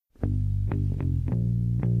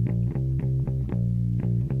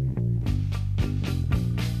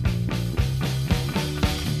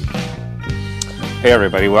Hey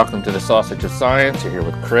everybody, welcome to the Sausage of Science. You're here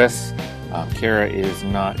with Chris. Kara is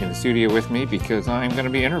not in the studio with me because I'm going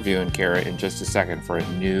to be interviewing Kara in just a second for a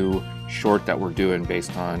new short that we're doing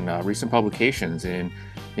based on recent publications in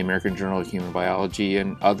the American Journal of Human Biology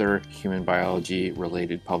and other human biology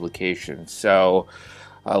related publications. So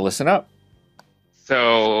listen up.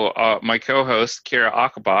 So my co-host, Kara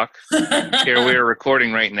Achenbach, here we are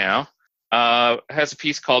recording right now, has a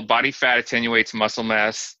piece called Body Fat Attenuates Muscle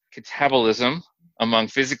Mass Catabolism among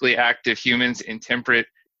physically active humans in temperate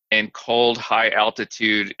and cold,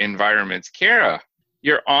 high-altitude environments. Kara,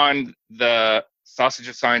 you're on the Sausage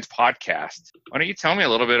of Science podcast. Why don't you tell me a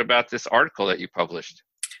little bit about this article that you published?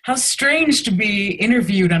 How strange to be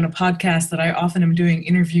interviewed on a podcast that I often am doing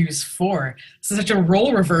interviews for. This is such a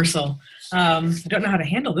role reversal. I don't know how to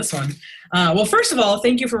handle this one. Well, first of all,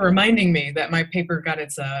 thank you for reminding me that my paper got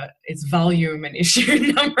its volume and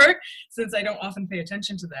issue number, since I don't often pay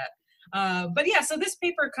attention to that. But yeah, so this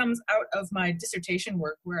paper comes out of my dissertation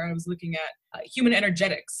work where I was looking at human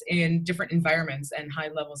energetics in different environments and high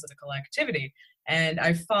levels of physical activity. And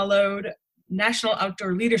I followed National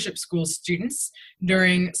Outdoor Leadership School students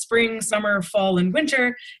during spring, summer, fall, and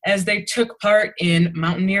winter as they took part in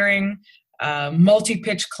mountaineering,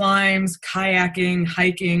 multi-pitch climbs, kayaking,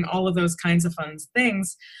 hiking, all of those kinds of fun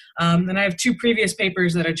things. And I have two previous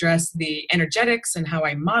papers that address the energetics and how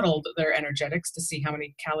I modeled their energetics to see how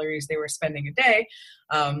many calories they were spending a day.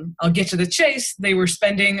 I'll get to the chase. They were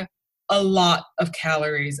spending a lot of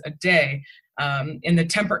calories a day. In the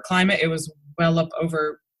temperate climate, it was well up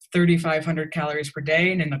over 3,500 calories per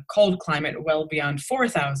day, and in a cold climate, well beyond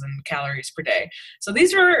 4,000 calories per day. So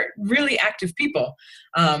these were really active people.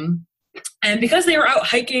 And because they were out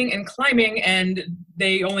hiking and climbing and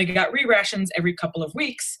they only got re-rations every couple of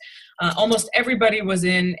weeks, almost everybody was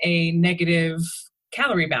in a negative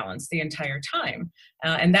calorie balance the entire time.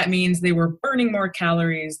 And that means they were burning more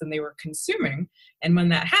calories than they were consuming. And when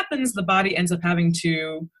that happens, the body ends up having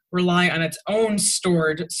to rely on its own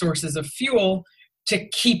stored sources of fuel to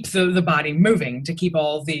keep the body moving, to keep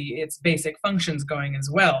all its basic functions going as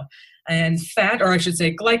well. And fat, or I should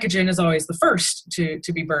say glycogen, is always the first to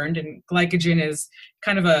be burned. And glycogen is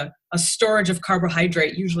kind of a storage of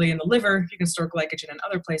carbohydrate, usually in the liver. You can store glycogen in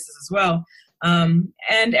other places as well.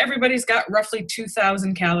 And everybody's got roughly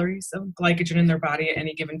 2,000 calories of glycogen in their body at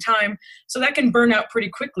any given time. So that can burn out pretty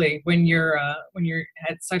quickly when you're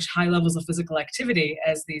at such high levels of physical activity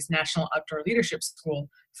as these National Outdoor Leadership School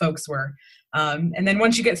folks were. And then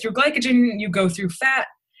once you get through glycogen, you go through fat.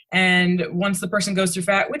 And once the person goes through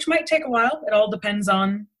fat, which might take a while, it all depends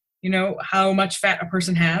on, how much fat a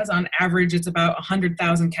person has. On average, it's about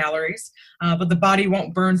 100,000 calories, but the body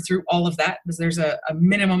won't burn through all of that because there's a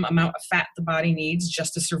minimum amount of fat the body needs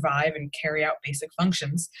just to survive and carry out basic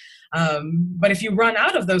functions. But if you run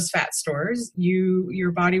out of those fat stores,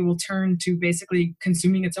 your body will turn to basically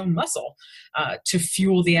consuming its own muscle to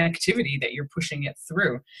fuel the activity that you're pushing it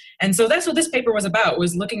through. And so that's what this paper was about,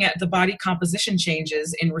 was looking at the body composition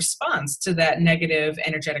changes in response to that negative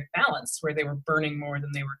energetic balance where they were burning more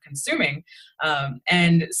than they were consuming,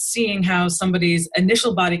 and seeing how somebody's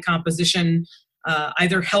initial body composition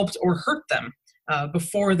either helped or hurt them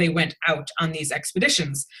before they went out on these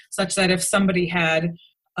expeditions, such that if somebody had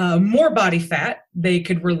more body fat, they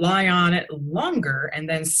could rely on it longer and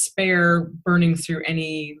then spare burning through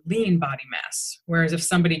any lean body mass. Whereas if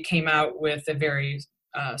somebody came out with a very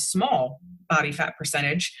small body fat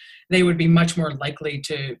percentage, they would be much more likely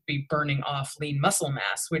to be burning off lean muscle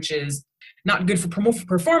mass, which is not good for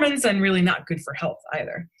performance and really not good for health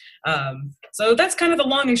either. So that's kind of the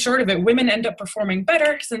long and short of it. Women end up performing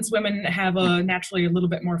better since women have naturally a little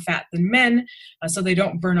bit more fat than men, so they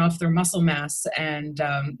don't burn off their muscle mass. And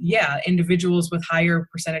individuals with higher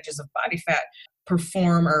percentages of body fat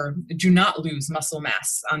perform or do not lose muscle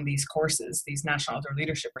mass on these courses, these National Outdoor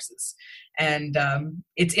Leadership courses. And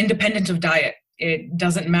it's independent of diet. It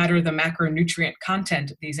doesn't matter the macronutrient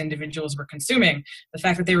content these individuals were consuming. The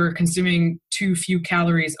fact that they were consuming too few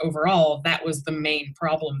calories overall, that was the main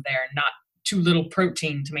problem there, not too little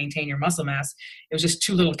protein to maintain your muscle mass. It was just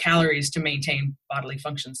too little calories to maintain bodily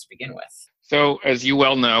functions to begin with. So as you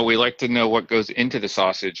well know, we like to know what goes into the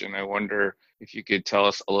sausage. And I wonder if you could tell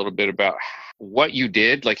us a little bit about what you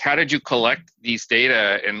did. Like, how did you collect these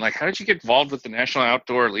data? And how did you get involved with the National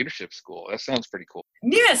Outdoor Leadership School? That sounds pretty cool.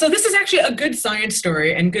 Yeah, so this is actually a good science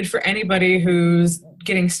story and good for anybody who's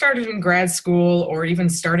getting started in grad school or even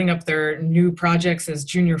starting up their new projects as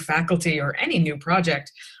junior faculty or any new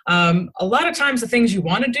project, a lot of times the things you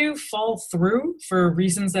want to do fall through for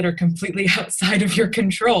reasons that are completely outside of your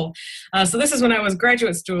control. So this is when I was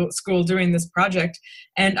graduate school doing this project,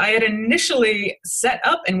 and I had initially set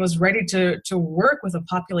up and was ready to work with a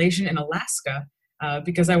population in Alaska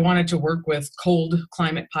because I wanted to work with cold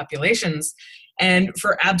climate populations. And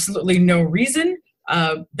for absolutely no reason,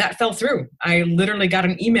 that fell through. I literally got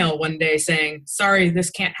an email one day saying, sorry, this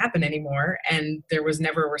can't happen anymore. And there was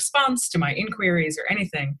never a response to my inquiries or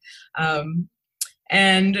anything.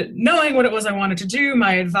 And knowing what it was I wanted to do,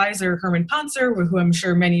 my advisor, Herman Ponser, who I'm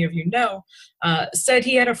sure many of you know, said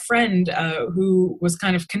he had a friend who was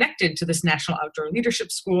kind of connected to this National Outdoor Leadership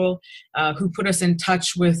School, who put us in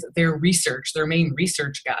touch with their main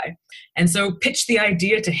research guy. And so pitched the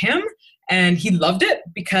idea to him, and he loved it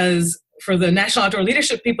because for the National Outdoor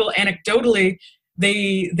Leadership people, anecdotally,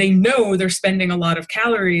 they know they're spending a lot of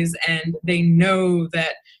calories, and they know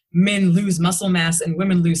that men lose muscle mass and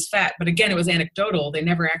women lose fat. But again, it was anecdotal. They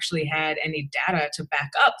never actually had any data to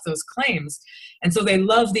back up those claims. And so they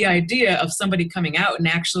love the idea of somebody coming out and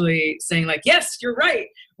actually saying like, yes, you're right.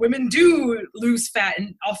 Women do lose fat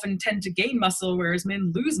and often tend to gain muscle, whereas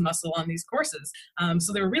men lose muscle on these courses.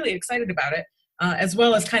 So they were really excited about it, as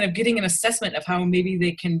well as kind of getting an assessment of how maybe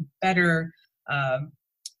they can better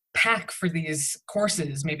pack for these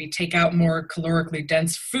courses, maybe take out more calorically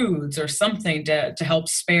dense foods or something to help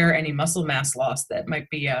spare any muscle mass loss that might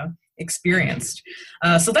be experienced.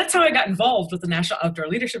 So that's how I got involved with the National Outdoor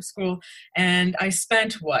Leadership School. And I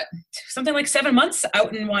spent, something like 7 months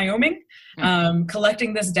out in Wyoming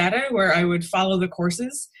collecting this data where I would follow the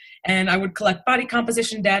courses. And I would collect body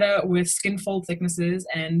composition data with skin fold thicknesses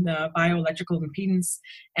and bioelectrical impedance.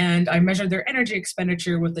 And I measured their energy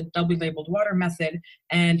expenditure with the doubly labeled water method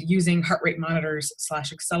and using heart rate monitors /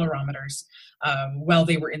 accelerometers while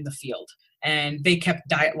they were in the field. And they kept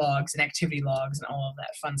diet logs and activity logs and all of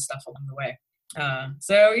that fun stuff along the way.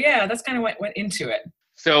 So yeah, that's kind of what went into it.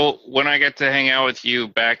 So when I got to hang out with you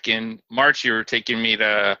back in March, you were taking me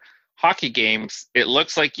to hockey games. It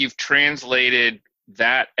looks like you've translated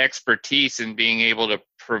that expertise in being able to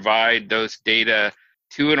provide those data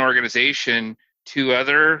to an organization to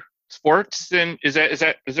other sports. And is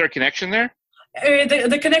there a connection there?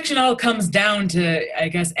 The connection all comes down to, I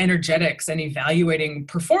guess, energetics and evaluating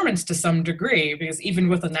performance to some degree, because even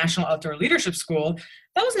with the National Outdoor Leadership School,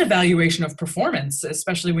 that was an evaluation of performance,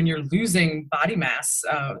 especially when you're losing body mass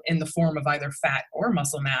in the form of either fat or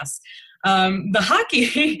muscle mass. The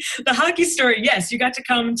hockey story, yes, you got to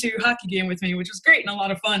come to a hockey game with me, which was great and a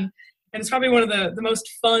lot of fun. And it's probably one of the most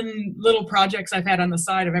fun little projects I've had on the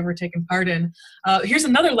side I've ever taken part in. Here's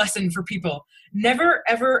another lesson for people. Never,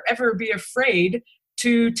 ever, ever be afraid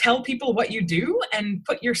to tell people what you do and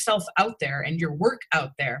put yourself out there and your work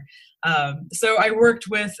out there. So I worked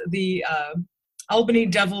with the Albany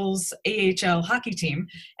Devils AHL hockey team.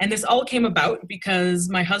 And this all came about because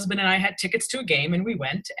my husband and I had tickets to a game and we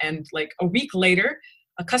went. And like a week later,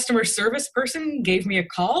 a customer service person gave me a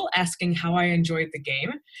call asking how I enjoyed the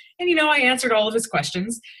game. And, I answered all of his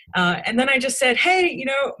questions. And then I just said, hey,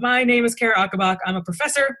 my name is Kara Achenbach. I'm a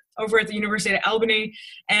professor over at the University of Albany,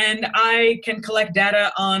 and I can collect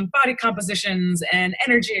data on body compositions and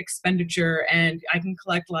energy expenditure, and I can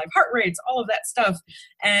collect live heart rates, all of that stuff.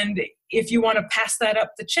 And if you want to pass that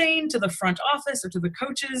up the chain to the front office or to the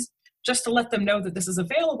coaches, just to let them know that this is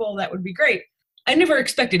available, that would be great. I never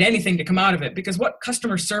expected anything to come out of it, because what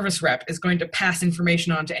customer service rep is going to pass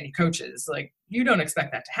information on to any coaches? Like, you don't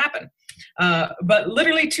expect that to happen. But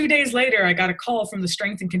literally 2 days later, I got a call from the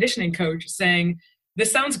strength and conditioning coach saying,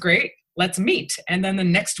 this sounds great, let's meet. And then the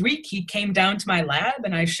next week he came down to my lab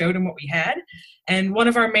and I showed him what we had. And one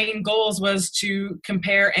of our main goals was to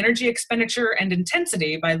compare energy expenditure and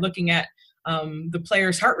intensity by looking at the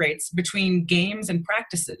players' heart rates between games and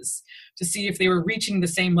practices to see if they were reaching the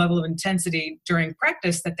same level of intensity during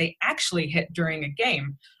practice that they actually hit during a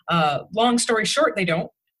game. Long story short, they don't.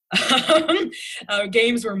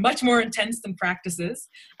 Games were much more intense than practices.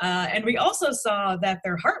 And we also saw that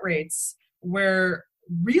their heart rates were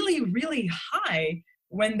really, really high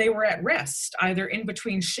when they were at rest, either in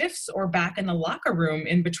between shifts or back in the locker room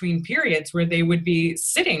in between periods where they would be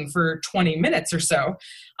sitting for 20 minutes or so.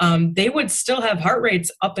 They would still have heart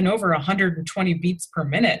rates up and over 120 beats per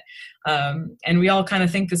minute. And we all kind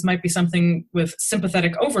of think this might be something with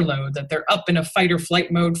sympathetic overload, that they're up in a fight or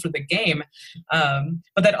flight mode for the game.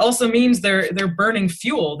 But that also means they're burning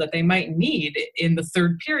fuel that they might need in the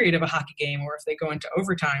third period of a hockey game, or if they go into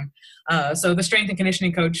overtime. So the strength and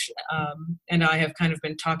conditioning coach and I have kind of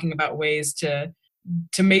been talking about ways to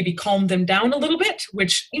to maybe calm them down a little bit,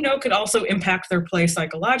 which, could also impact their play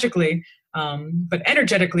psychologically. But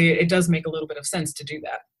energetically, it does make a little bit of sense to do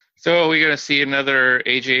that. So are we going to see another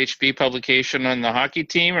AJHB publication on the hockey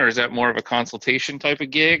team, or is that more of a consultation type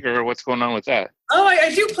of gig, or what's going on with that? Oh,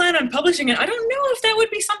 I do plan on publishing it. I don't know if that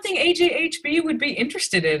would be something AJHB would be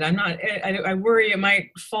interested in. I worry it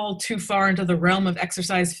might fall too far into the realm of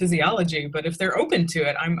exercise physiology, but if they're open to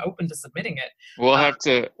it, I'm open to submitting it. We'll have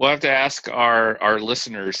to ask our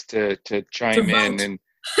listeners to chime in, and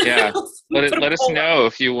let us know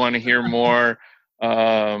if you want to hear more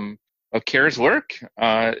of Kara's work.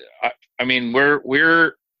 I mean,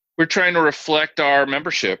 we're trying to reflect our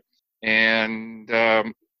membership, and I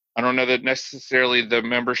don't know that necessarily the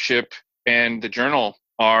membership and the journal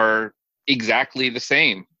are exactly the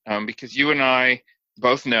same, because you and I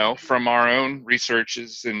both know from our own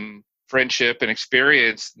researches and friendship and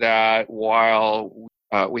experience that while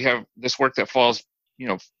we have this work that falls,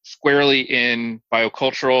 squarely in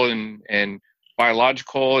biocultural and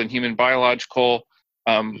biological and human biological,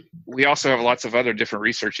 we also have lots of other different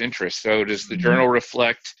research interests. So does the journal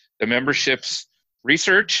reflect the membership's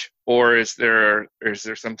research, or is there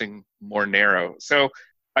something more narrow? So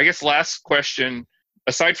I guess last question,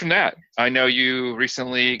 aside from that, I know you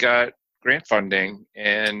recently got grant funding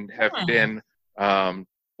and have been,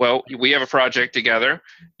 we have a project together,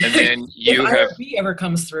 and then you if IRB ever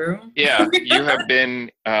comes through. Yeah, you have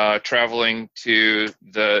been traveling to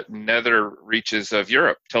the nether reaches of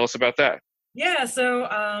Europe. Tell us about that. Yeah, so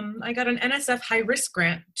I got an NSF high-risk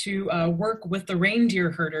grant to work with the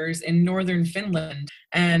reindeer herders in northern Finland.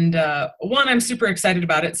 And I'm super excited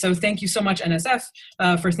about it. So thank you so much, NSF,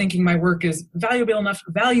 for thinking my work is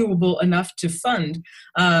valuable enough to fund.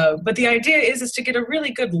 But the idea is to get a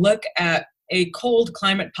really good look at a cold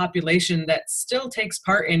climate population that still takes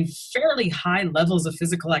part in fairly high levels of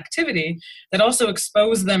physical activity that also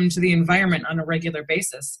expose them to the environment on a regular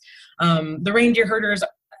basis. The reindeer herders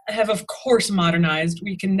have, of course, modernized.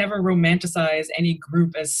 We can never romanticize any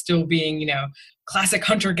group as still being, classic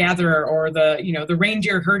hunter-gatherer, or the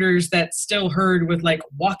reindeer herders that still herd with like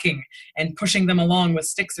walking and pushing them along with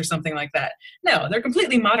sticks or something like that. No, they're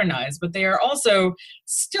completely modernized, but they are also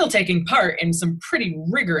still taking part in some pretty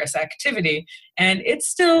rigorous activity, and it's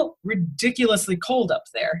still ridiculously cold up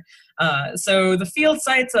there. So the field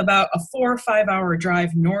site's about a 4 or 5 hour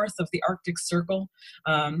drive north of the Arctic Circle,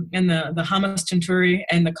 in the Hammastunturi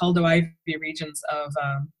and the Kaldoaivi regions of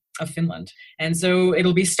Finland. And so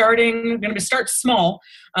it'll be going to start small,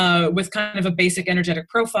 with kind of a basic energetic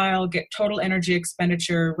profile, get total energy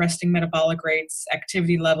expenditure, resting metabolic rates,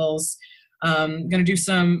 activity levels. Going to do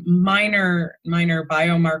some minor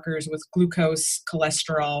biomarkers with glucose,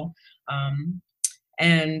 cholesterol,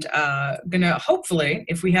 and gonna hopefully,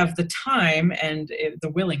 if we have the time and the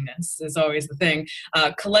willingness is always the thing,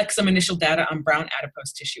 collect some initial data on brown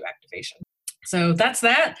adipose tissue activation. So that's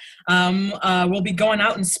that. We'll be going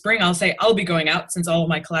out in spring. I'll be going out, since all of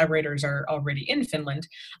my collaborators are already in Finland.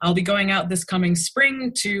 I'll be going out this coming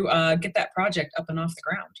spring to get that project up and off the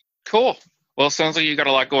ground. Cool. Well, it sounds like you got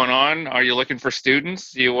a lot going on. Are you looking for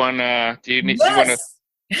students? Do you want to?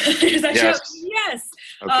 Yes.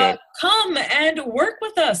 Okay. Come and work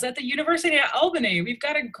with us at the University of Albany. We've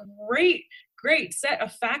got a great set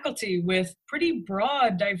of faculty with pretty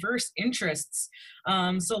broad, diverse interests.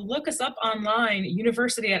 So look us up online,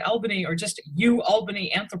 University at Albany, or just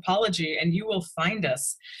UAlbany Anthropology, and you will find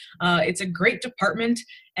us. It's a great department,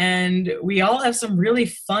 and we all have some really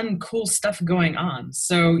fun, cool stuff going on.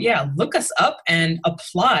 So yeah, look us up and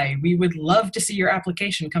apply. We would love to see your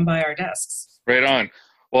application come by our desks. Right on.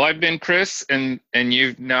 Well, I've been Chris, and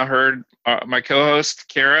you've now heard my co-host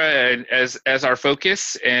Kara as our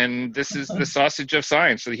focus, and this is the Sausage of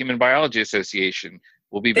Science for the Human Biology Association.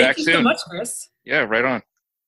 We'll be back soon. Thank you so much, Chris. Yeah, right on.